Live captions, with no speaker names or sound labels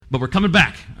but we're coming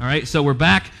back, all right? So we're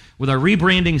back with our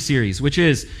rebranding series, which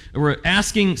is we're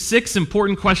asking 6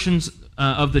 important questions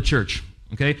of the church,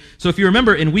 okay? So if you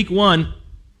remember, in week 1,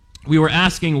 we were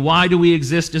asking, why do we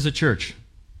exist as a church,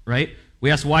 right?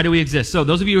 We asked, why do we exist? So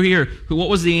those of you who are here, what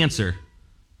was the answer?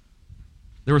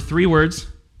 There were 3 words.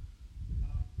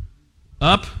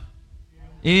 Up,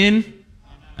 in,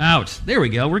 out. There we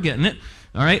go. We're getting it.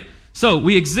 All right? So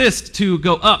we exist to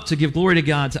go up, to give glory to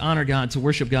God, to honor God, to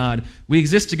worship God. We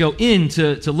exist to go in,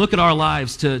 to look at our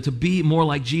lives, to be more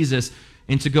like Jesus,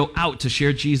 and to go out to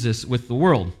share Jesus with the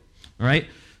world. All right?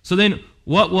 So then,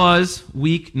 what was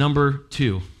week number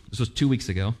 2? This was 2 weeks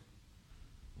ago.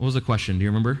 What was the question? Do you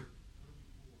remember?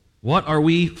 What are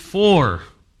we for?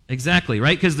 Exactly,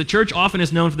 right? Because the church often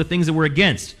is known for the things that we're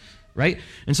against, right?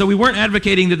 And so we weren't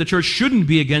advocating that the church shouldn't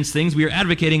be against things. We are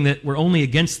advocating that we're only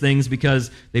against things because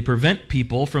they prevent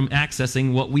people from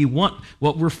accessing what we want,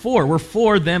 what we're for. We're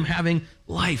for them having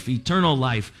life, eternal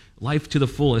life, life to the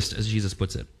fullest, as Jesus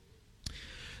puts it.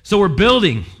 So we're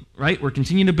building, right? We're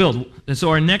continuing to build. And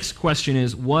so our next question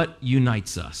is, what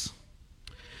unites us?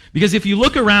 Because if you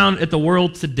look around at the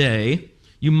world today,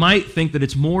 you might think that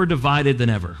it's more divided than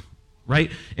ever.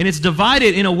 Right? And it's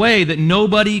divided in a way that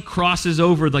nobody crosses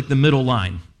over like the middle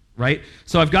line, right?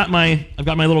 So I've got my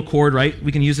little cord, right?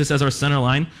 We can use this as our center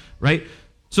line, right?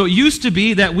 So it used to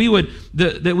be that we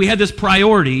had this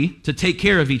priority to take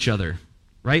care of each other,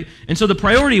 right? And so the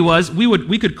priority was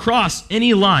we could cross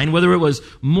any line, whether it was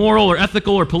moral or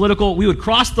ethical or political, we would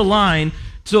cross the line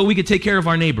so we could take care of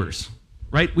our neighbors,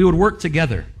 right? We would work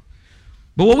together.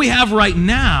 But what we have right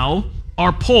now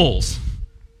are poles.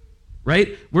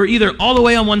 Right? We're either all the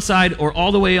way on one side or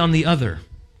all the way on the other.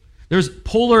 There's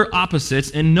polar opposites,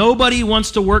 and nobody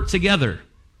wants to work together.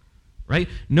 Right?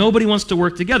 Nobody wants to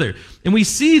work together. And we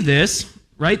see this,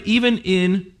 right, even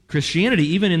in Christianity,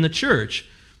 even in the church,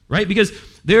 right? Because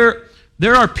there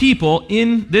are people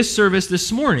in this service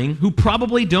this morning who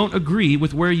probably don't agree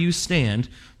with where you stand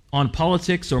on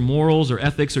politics or morals or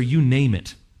ethics or you name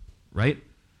it, right?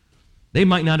 They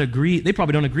might not agree. They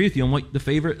probably don't agree with you on what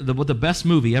the best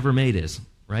movie ever made is,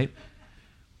 right?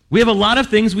 We have a lot of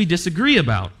things we disagree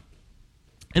about.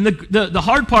 And the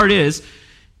hard part is,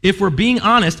 if we're being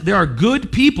honest, there are good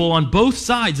people on both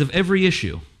sides of every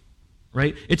issue,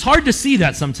 right? It's hard to see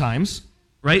that sometimes,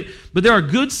 right? But there are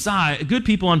good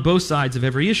people on both sides of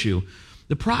every issue.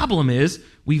 The problem is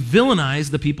we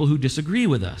villainize the people who disagree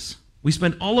with us. We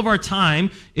spend all of our time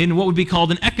in what would be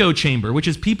called an echo chamber, which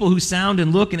is people who sound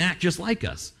and look and act just like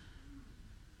us.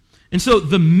 And so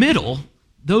the middle,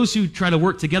 those who try to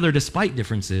work together despite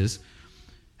differences,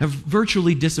 have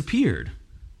virtually disappeared.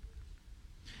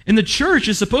 And the church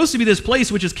is supposed to be this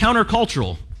place which is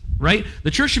countercultural, right?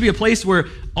 The church should be a place where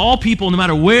all people, no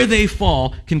matter where they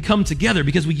fall, can come together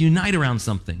because we unite around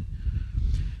something.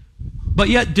 But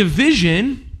yet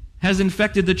division has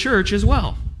infected the church as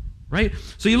well. Right?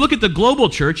 So you look at the global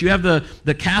church, you have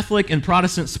the Catholic and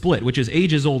Protestant split, which is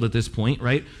ages old at this point,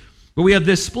 right? But we have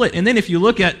this split. And then if you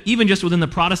look at, even just within the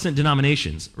Protestant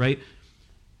denominations, right?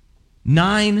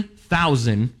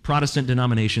 9,000 Protestant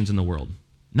denominations in the world.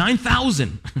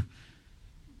 9,000.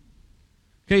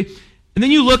 Okay? And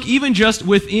then you look even just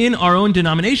within our own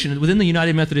denomination, within the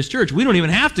United Methodist Church. We don't even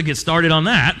have to get started on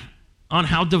that, on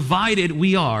how divided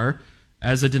we are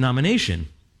as a denomination.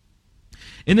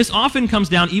 And this often comes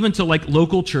down even to like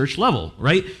local church level,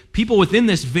 right? People within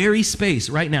this very space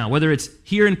right now, whether it's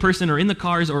here in person or in the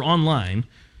cars or online,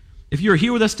 if you're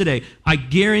here with us today, I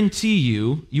guarantee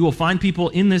you will find people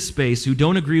in this space who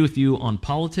don't agree with you on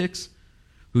politics,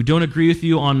 who don't agree with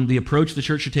you on the approach the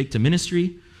church should take to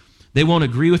ministry. They won't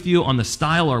agree with you on the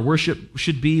style our worship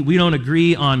should be. We don't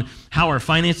agree on how our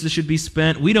finances should be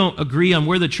spent. We don't agree on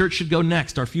where the church should go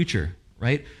next, our future,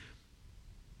 right?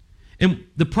 And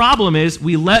the problem is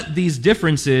we let these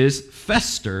differences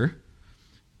fester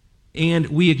and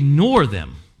we ignore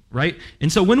them, right?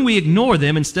 And so when we ignore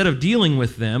them, instead of dealing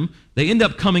with them, they end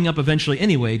up coming up eventually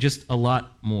anyway, just a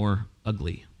lot more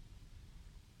ugly.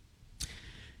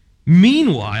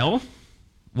 Meanwhile,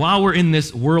 while we're in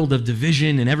this world of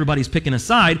division and everybody's picking a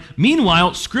side,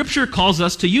 meanwhile, Scripture calls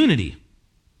us to unity,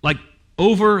 like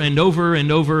over and over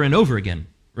and over and over again,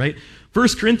 right? 1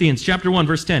 Corinthians chapter 1,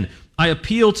 verse 10, I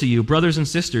appeal to you, brothers and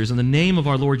sisters, in the name of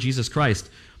our Lord Jesus Christ,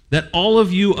 that all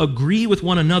of you agree with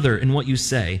one another in what you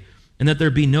say, and that there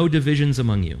be no divisions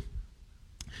among you.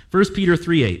 1 Peter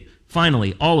 3:8,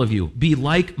 finally, all of you, be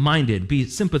like-minded, be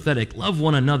sympathetic, love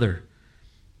one another.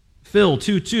 Phil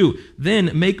 2:2,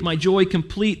 then make my joy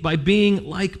complete by being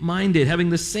like-minded,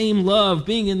 having the same love,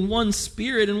 being in one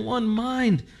spirit and one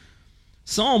mind.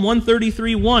 Psalm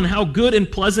 133:1, how good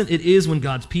and pleasant it is when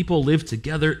God's people live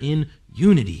together in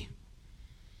unity.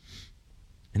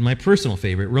 And my personal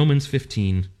favorite, Romans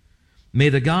 15, may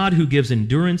the God who gives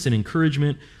endurance and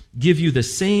encouragement give you the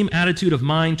same attitude of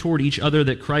mind toward each other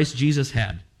that Christ Jesus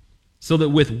had, so that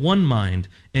with one mind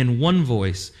and one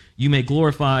voice you may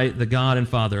glorify the God and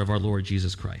Father of our Lord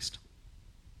Jesus Christ.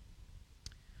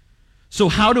 So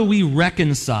how do we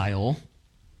reconcile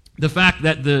the fact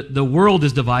that the world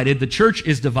is divided, the church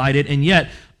is divided, and yet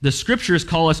the scriptures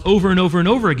call us over and over and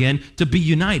over again to be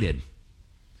united?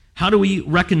 How do we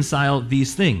reconcile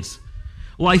these things?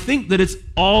 Well, I think that it's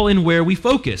all in where we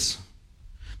focus.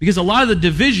 Because a lot of the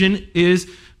division is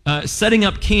setting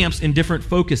up camps in different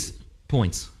focus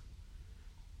points.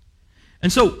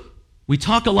 And so we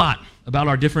talk a lot about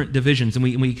our different divisions, and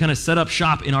we kind of set up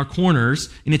shop in our corners,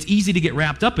 and it's easy to get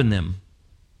wrapped up in them.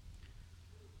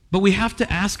 But we have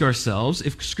to ask ourselves,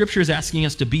 if Scripture is asking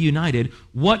us to be united,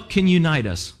 what can unite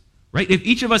us? Right? If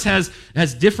each of us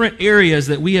has different areas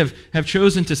that we have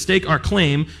chosen to stake our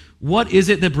claim, what is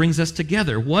it that brings us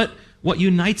together? What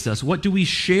unites us? What do we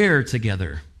share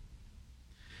together?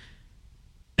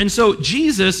 And so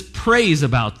Jesus prays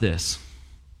about this.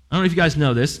 I don't know if you guys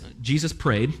know this. Jesus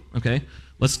prayed, okay?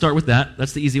 Let's start with that.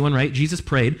 That's the easy one, right? Jesus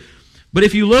prayed. But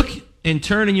if you look and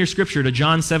turn in your scripture to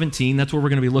John 17, that's where we're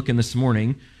going to be looking this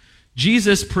morning,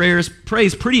 Jesus prays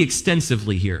pretty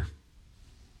extensively here.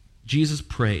 Jesus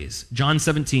prays. John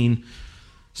 17,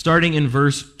 starting in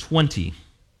verse 20.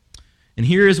 And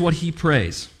here is what he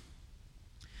prays.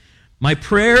 My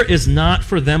prayer is not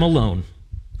for them alone.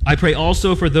 I pray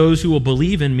also for those who will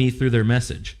believe in me through their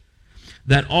message,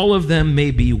 that all of them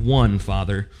may be one,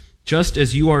 Father, just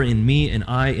as you are in me and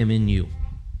I am in you.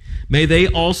 May they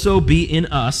also be in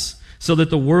us, so that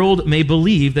the world may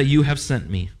believe that you have sent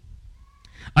me.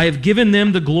 I have given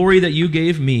them the glory that you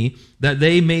gave me, that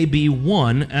they may be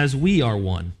one as we are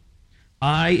one.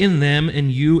 I in them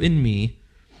and you in me,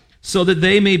 so that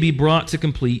they may be brought to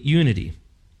complete unity.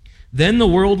 Then the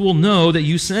world will know that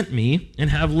you sent me and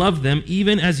have loved them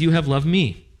even as you have loved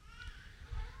me.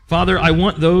 Father, I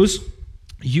want those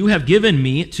you have given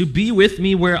me to be with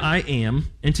me where I am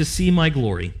and to see my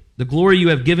glory, the glory you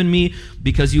have given me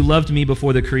because you loved me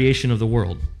before the creation of the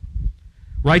world.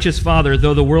 Righteous Father,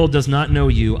 though the world does not know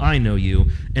you, I know you,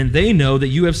 and they know that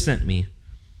you have sent me.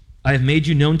 I have made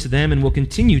you known to them and will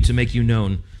continue to make you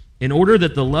known, in order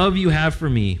that the love you have for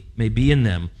me may be in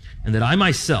them, and that I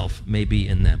myself may be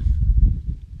in them.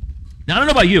 Now, I don't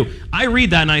know about you. I read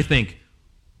that and I think,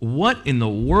 what in the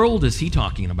world is he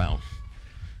talking about?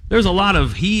 There's a lot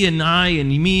of he and I and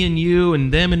me and you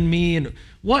and them and me, and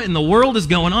what in the world is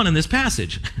going on in this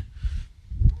passage?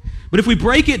 But if we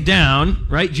break it down,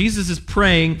 right, Jesus is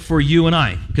praying for you and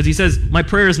I, because he says, my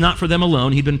prayer is not for them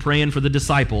alone. He'd been praying for the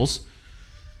disciples,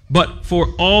 but for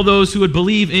all those who would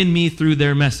believe in me through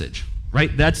their message,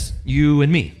 right? That's you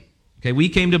and me. Okay, we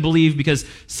came to believe because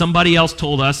somebody else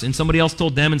told us, and somebody else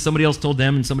told them, and somebody else told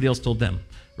them, and somebody else told them,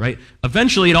 right?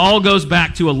 Eventually, it all goes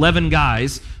back to 11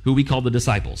 guys who we call the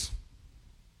disciples.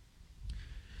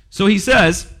 So he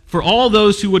says, for all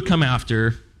those who would come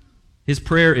after, his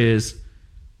prayer is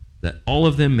that all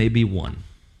of them may be one.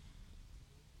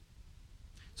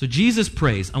 So Jesus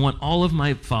prays, I want all of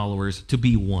my followers to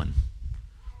be one.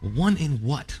 One in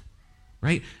what?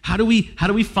 Right? How do we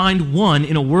find one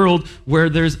in a world where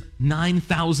there's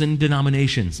 9,000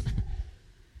 denominations?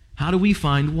 How do we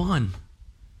find one?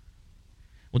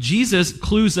 Well, Jesus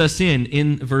clues us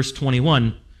in verse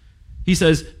 21. He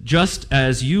says, just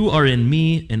as you are in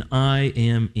me and I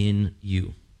am in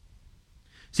you.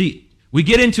 See, we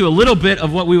get into a little bit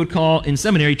of what we would call in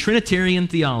seminary Trinitarian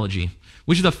theology,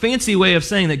 which is a fancy way of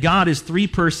saying that God is three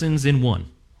persons in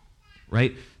one,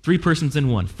 right? Three persons in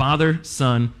one, Father,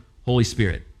 Son, Holy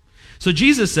Spirit. So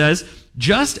Jesus says,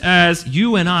 just as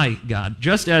you and I, God,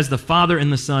 just as the Father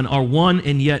and the Son are one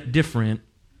and yet different,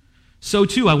 so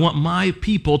too I want my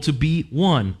people to be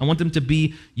one. I want them to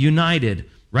be united,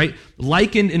 right?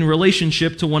 Likened in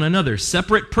relationship to one another.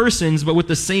 Separate persons, but with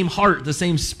the same heart, the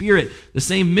same spirit, the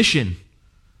same mission.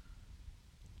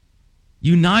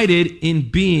 United in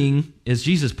being, as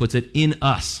Jesus puts it, in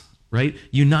us, right?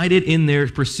 United in their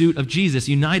pursuit of Jesus.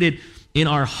 United in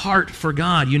our heart for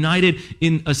God. United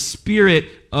in a spirit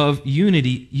of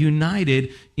unity.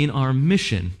 United in our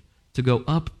mission to go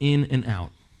up, in, and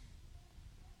out.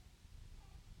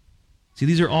 See,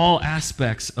 these are all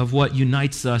aspects of what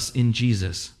unites us in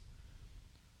Jesus.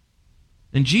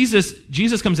 And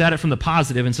Jesus comes at it from the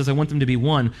positive and says, I want them to be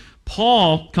one.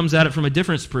 Paul comes at it from a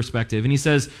different perspective, and he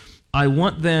says, I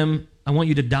want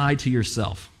you to die to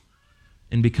yourself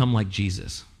and become like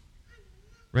Jesus.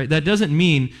 Right? That doesn't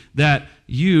mean that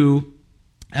you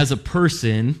as a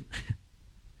person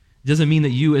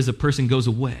goes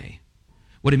away.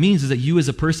 What it means is that you as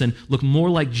a person look more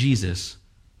like Jesus,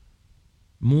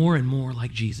 more and more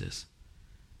like Jesus.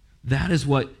 That is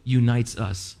what unites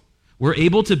us. We're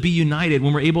able to be united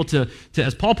when we're able to,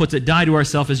 as Paul puts it, die to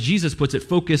ourselves, as Jesus puts it,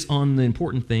 focus on the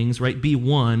important things, right? Be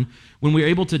one. When we're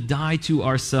able to die to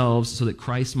ourselves so that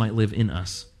Christ might live in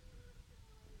us.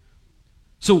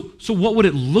 So what would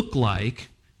it look like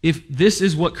if this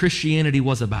is what Christianity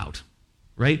was about,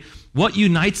 right? What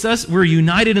unites us? We're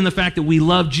united in the fact that we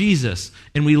love Jesus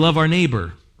and we love our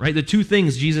neighbor, right? The two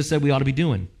things Jesus said we ought to be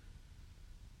doing.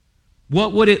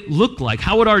 What would it look like?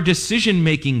 How would our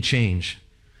decision-making change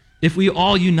if we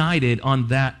all united on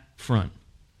that front?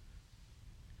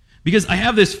 Because I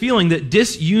have this feeling that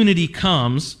disunity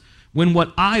comes when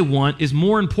what I want is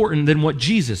more important than what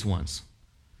Jesus wants.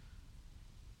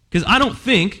 Because I don't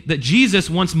think that Jesus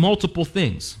wants multiple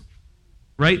things,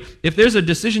 right? If there's a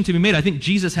decision to be made, I think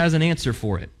Jesus has an answer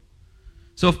for it.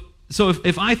 So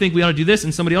if I think we ought to do this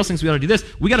and somebody else thinks we ought to do this,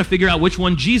 we got to figure out which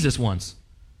one Jesus wants.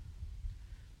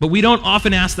 But we don't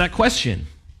often ask that question,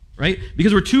 right?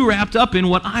 Because we're too wrapped up in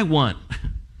what I want.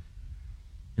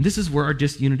 And this is where our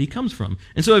disunity comes from.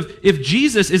 And so if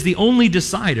Jesus is the only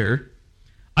decider,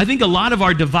 I think a lot of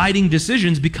our dividing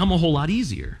decisions become a whole lot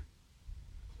easier.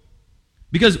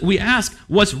 Because we ask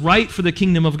what's right for the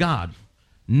kingdom of God,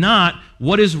 not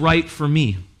what is right for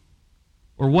me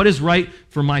or what is right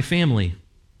for my family.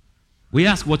 We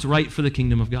ask what's right for the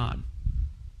kingdom of God,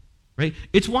 right?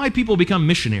 It's why people become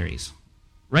missionaries,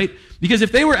 right? Because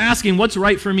if they were asking what's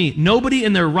right for me, nobody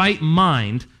in their right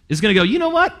mind is going to go, you know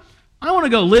what? I want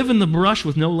to go live in the brush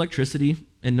with no electricity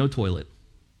and no toilet.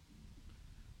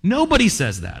 Nobody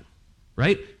says that,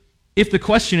 right? If the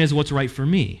question is what's right for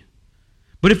me.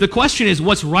 But if the question is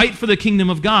what's right for the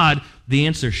kingdom of God, the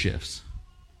answer shifts.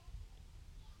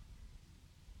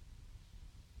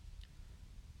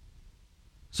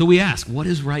 So we ask, what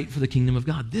is right for the kingdom of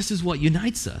God? This is what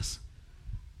unites us.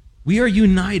 We are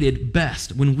united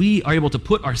best when we are able to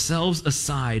put ourselves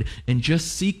aside and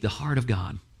just seek the heart of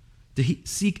God, to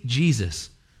seek Jesus.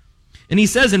 And he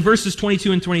says in verses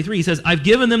 22 and 23, he says, I've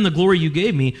given them the glory you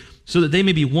gave me so that they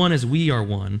may be one as we are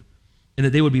one, and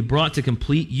that they would be brought to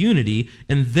complete unity,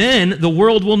 and then the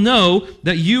world will know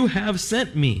that you have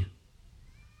sent me.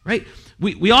 Right?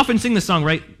 We often sing the song,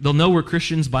 right? They'll know we're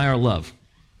Christians by our love.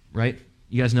 Right?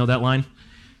 You guys know that line?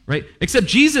 Right? Except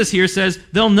Jesus here says,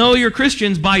 they'll know you're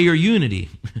Christians by your unity.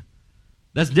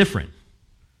 That's different.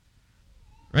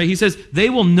 Right? He says, they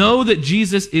will know that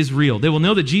Jesus is real. They will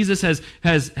know that Jesus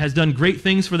has done great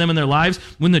things for them in their lives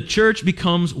when the church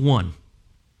becomes one.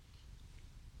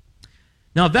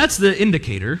 Now, if that's the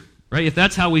indicator, right, if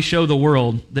that's how we show the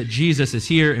world that Jesus is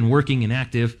here and working and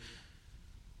active,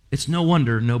 it's no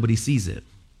wonder nobody sees it,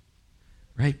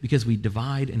 right? Because we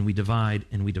divide and we divide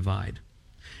and we divide.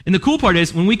 And the cool part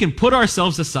is when we can put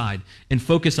ourselves aside and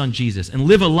focus on Jesus and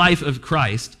live a life of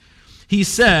Christ, he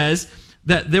says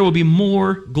that there will be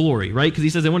more glory, right? Because he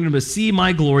says, I want them to see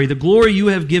my glory, the glory you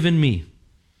have given me.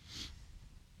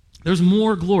 There's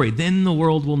more glory, then the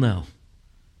world will know.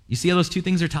 You see how those two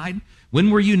things are tied? When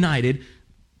we're united,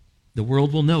 the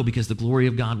world will know because the glory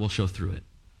of God will show through it.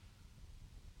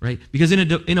 Right? Because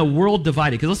in a world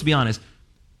divided, because let's be honest,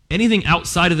 anything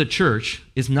outside of the church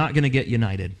is not going to get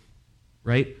united.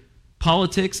 Right?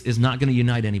 Politics is not going to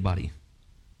unite anybody.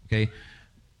 Okay?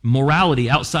 Morality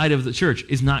outside of the church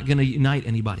is not going to unite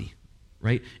anybody.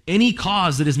 Right? Any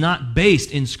cause that is not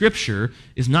based in Scripture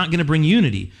is not going to bring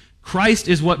unity. Christ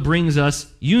is what brings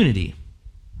us unity.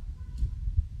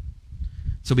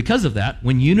 So because of that,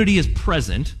 when unity is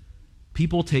present,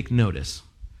 people take notice,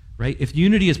 right? If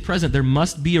unity is present, there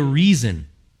must be a reason.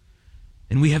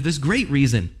 And we have this great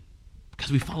reason,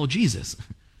 because we follow Jesus.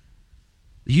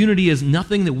 The unity is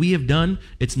nothing that we have done.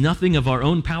 It's nothing of our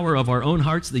own power, of our own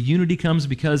hearts. The unity comes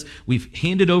because we've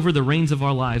handed over the reins of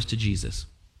our lives to Jesus.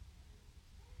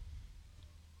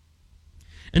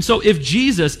 And so if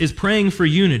Jesus is praying for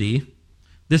unity,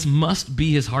 this must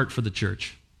be his heart for the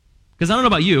church. Because I don't know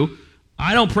about you,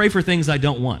 I don't pray for things I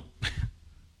don't want,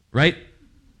 right?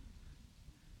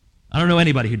 I don't know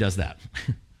anybody who does that,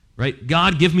 right?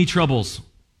 God, give me troubles,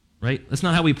 right? That's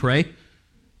not how we pray.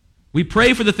 We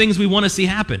pray for the things we want to see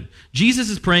happen. Jesus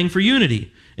is praying for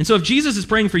unity. And so if Jesus is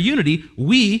praying for unity,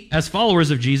 we, as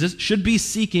followers of Jesus, should be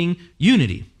seeking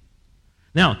unity.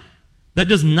 Now, that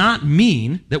does not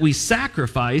mean that we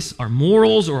sacrifice our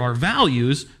morals or our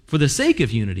values for the sake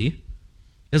of unity,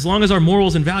 as long as our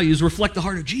morals and values reflect the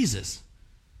heart of Jesus,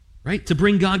 right? To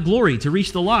bring God glory, to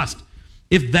reach the lost.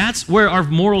 If that's where our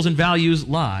morals and values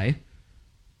lie,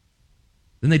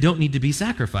 then they don't need to be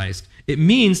sacrificed. It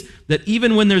means that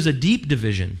even when there's a deep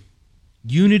division,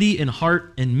 unity in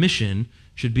heart and mission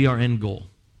should be our end goal.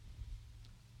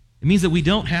 It means that we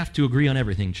don't have to agree on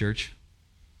everything, church.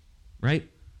 Right?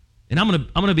 And I'm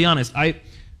gonna be honest, I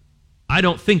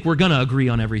don't think we're gonna agree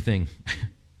on everything.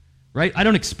 Right? I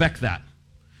don't expect that.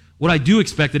 What I do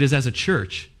expect is as a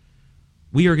church,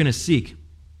 we are gonna seek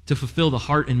to fulfill the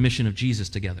heart and mission of Jesus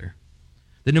together.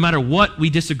 That no matter what we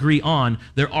disagree on,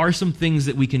 there are some things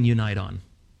that we can unite on.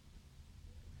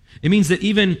 It means that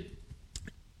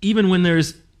even when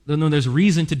there's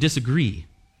reason to disagree,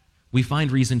 we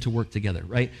find reason to work together,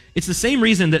 right? It's the same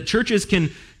reason that churches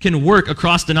can work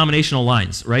across denominational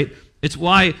lines, right? It's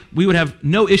why we would have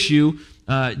no issue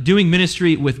doing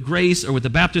ministry with Grace or with the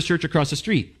Baptist church across the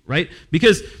street, right?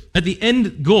 Because at the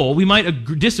end goal, we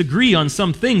might disagree on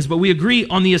some things, but we agree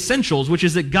on the essentials, which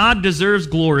is that God deserves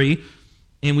glory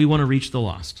and we want to reach the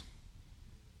lost,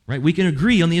 right? We can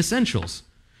agree on the essentials.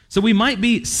 So we might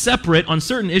be separate on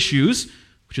certain issues,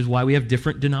 which is why we have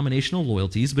different denominational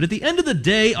loyalties, but at the end of the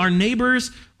day, our neighbors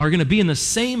are going to be in the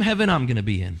same heaven I'm going to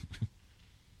be in.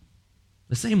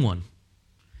 The same one.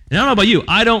 And I don't know about you,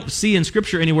 I don't see in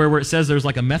Scripture anywhere where it says there's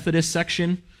like a Methodist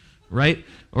section, right?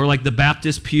 Or like the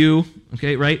Baptist pew,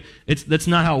 okay, right? That's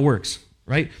not how it works,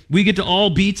 right? We get to all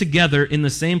be together in the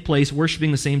same place,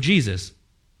 worshiping the same Jesus.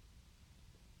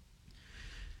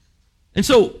 And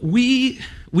so we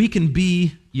can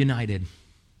be united,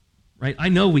 right? I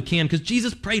know we can because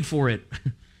Jesus prayed for it.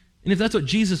 And if that's what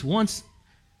Jesus wants,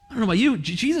 I don't know about you,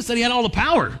 Jesus said he had all the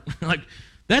power. Like,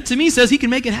 that to me says he can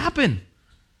make it happen.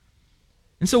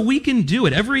 And so we can do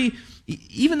it.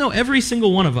 Even though every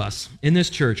single one of us in this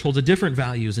church holds a different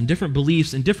values and different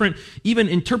beliefs and different even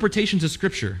interpretations of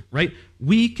Scripture, right?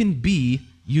 We can be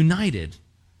united.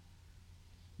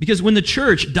 Because when the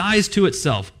church dies to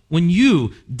itself, when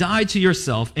you die to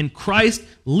yourself and Christ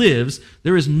lives,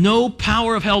 there is no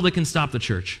power of hell that can stop the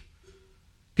church.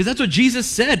 Because that's what Jesus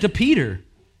said to Peter.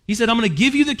 He said, I'm going to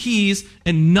give you the keys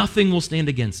and nothing will stand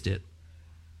against it.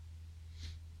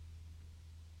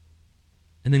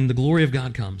 And then the glory of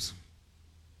God comes.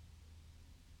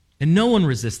 And no one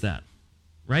resists that,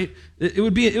 right? It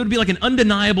would be like an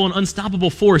undeniable and unstoppable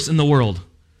force in the world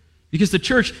because the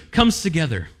church comes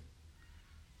together.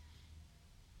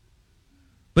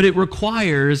 But it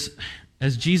requires,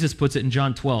 as Jesus puts it in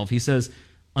John 12, he says,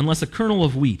 unless a kernel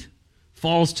of wheat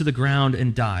falls to the ground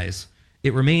and dies,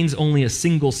 it remains only a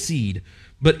single seed.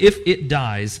 But if it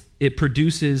dies, it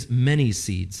produces many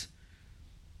seeds.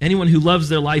 Anyone who loves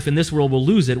their life in this world will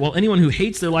lose it, while anyone who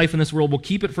hates their life in this world will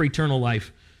keep it for eternal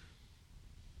life.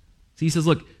 So he says,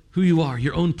 look, who you are,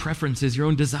 your own preferences, your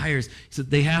own desires, he said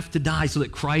they have to die so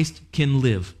that Christ can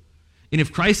live. And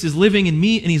if Christ is living in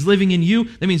me and he's living in you,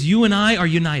 that means you and I are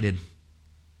united.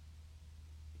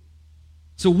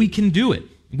 So we can do it.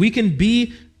 We can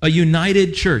be a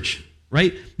united church,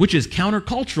 right? Which is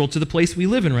countercultural to the place we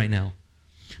live in right now.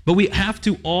 But we have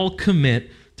to all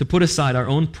commit to put aside our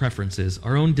own preferences,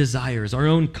 our own desires, our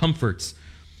own comforts,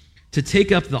 to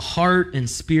take up the heart and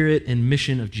spirit and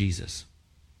mission of Jesus.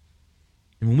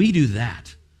 And when we do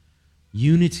that,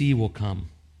 unity will come.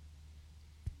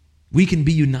 We can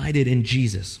be united in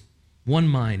Jesus. One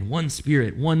mind, one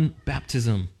spirit, one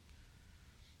baptism.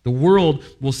 The world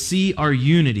will see our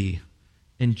unity,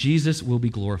 and Jesus will be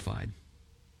glorified.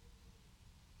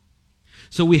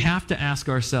 So we have to ask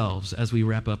ourselves as we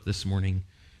wrap up this morning,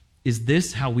 is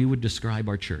this how we would describe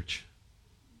our church?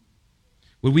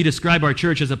 Would we describe our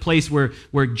church as a place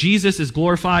where Jesus is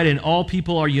glorified and all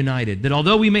people are united? That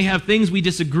although we may have things we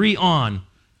disagree on,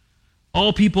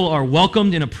 all people are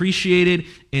welcomed and appreciated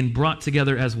and brought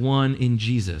together as one in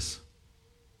Jesus.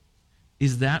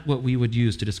 Is that what we would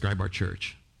use to describe our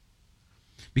church?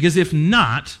 Because if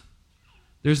not,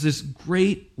 there's this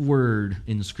great word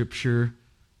in Scripture,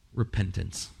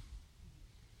 repentance.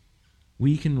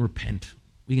 We can repent.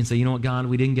 We can say, you know what, God,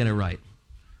 we didn't get it right.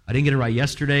 I didn't get it right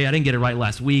yesterday. I didn't get it right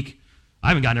last week. I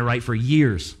haven't gotten it right for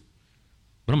years.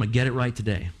 But I'm going to get it right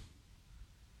today.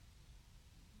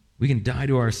 We can die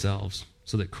to ourselves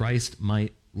so that Christ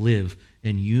might live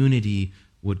and unity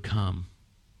would come.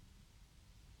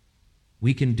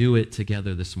 We can do it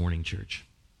together this morning, church.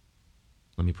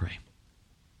 Let me pray.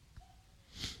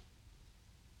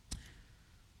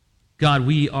 God,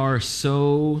 we are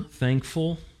so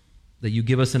thankful that you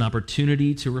give us an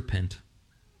opportunity to repent.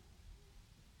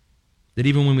 That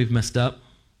even when we've messed up,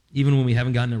 even when we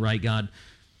haven't gotten it right, God,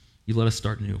 you let us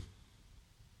start new.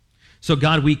 So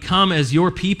God, we come as your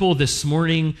people this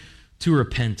morning to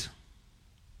repent.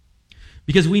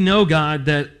 Because we know, God,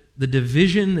 that the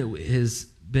division that has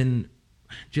been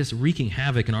just wreaking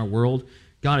havoc in our world,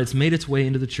 God, it's made its way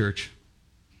into the church.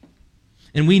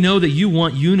 And we know that you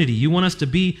want unity. You want us to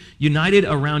be united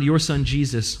around your Son,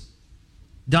 Jesus,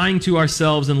 dying to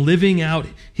ourselves and living out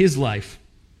his life.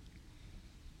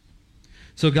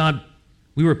 So God,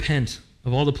 we repent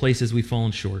of all the places we've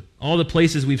fallen short, all the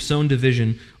places we've sown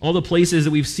division, all the places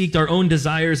that we've seeked our own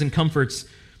desires and comforts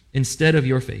instead of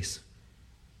your face.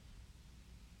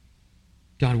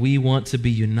 God, we want to be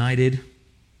united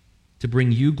to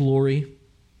bring you glory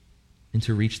and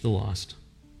to reach the lost,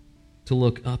 to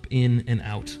look up, in, and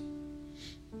out.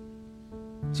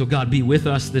 So God, be with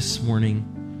us this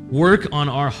morning. Work on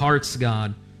our hearts,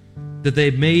 God, that they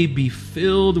may be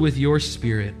filled with your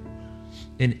Spirit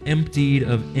and emptied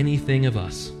of anything of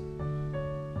us.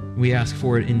 We ask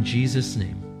for it in Jesus'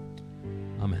 name.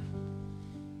 Amen.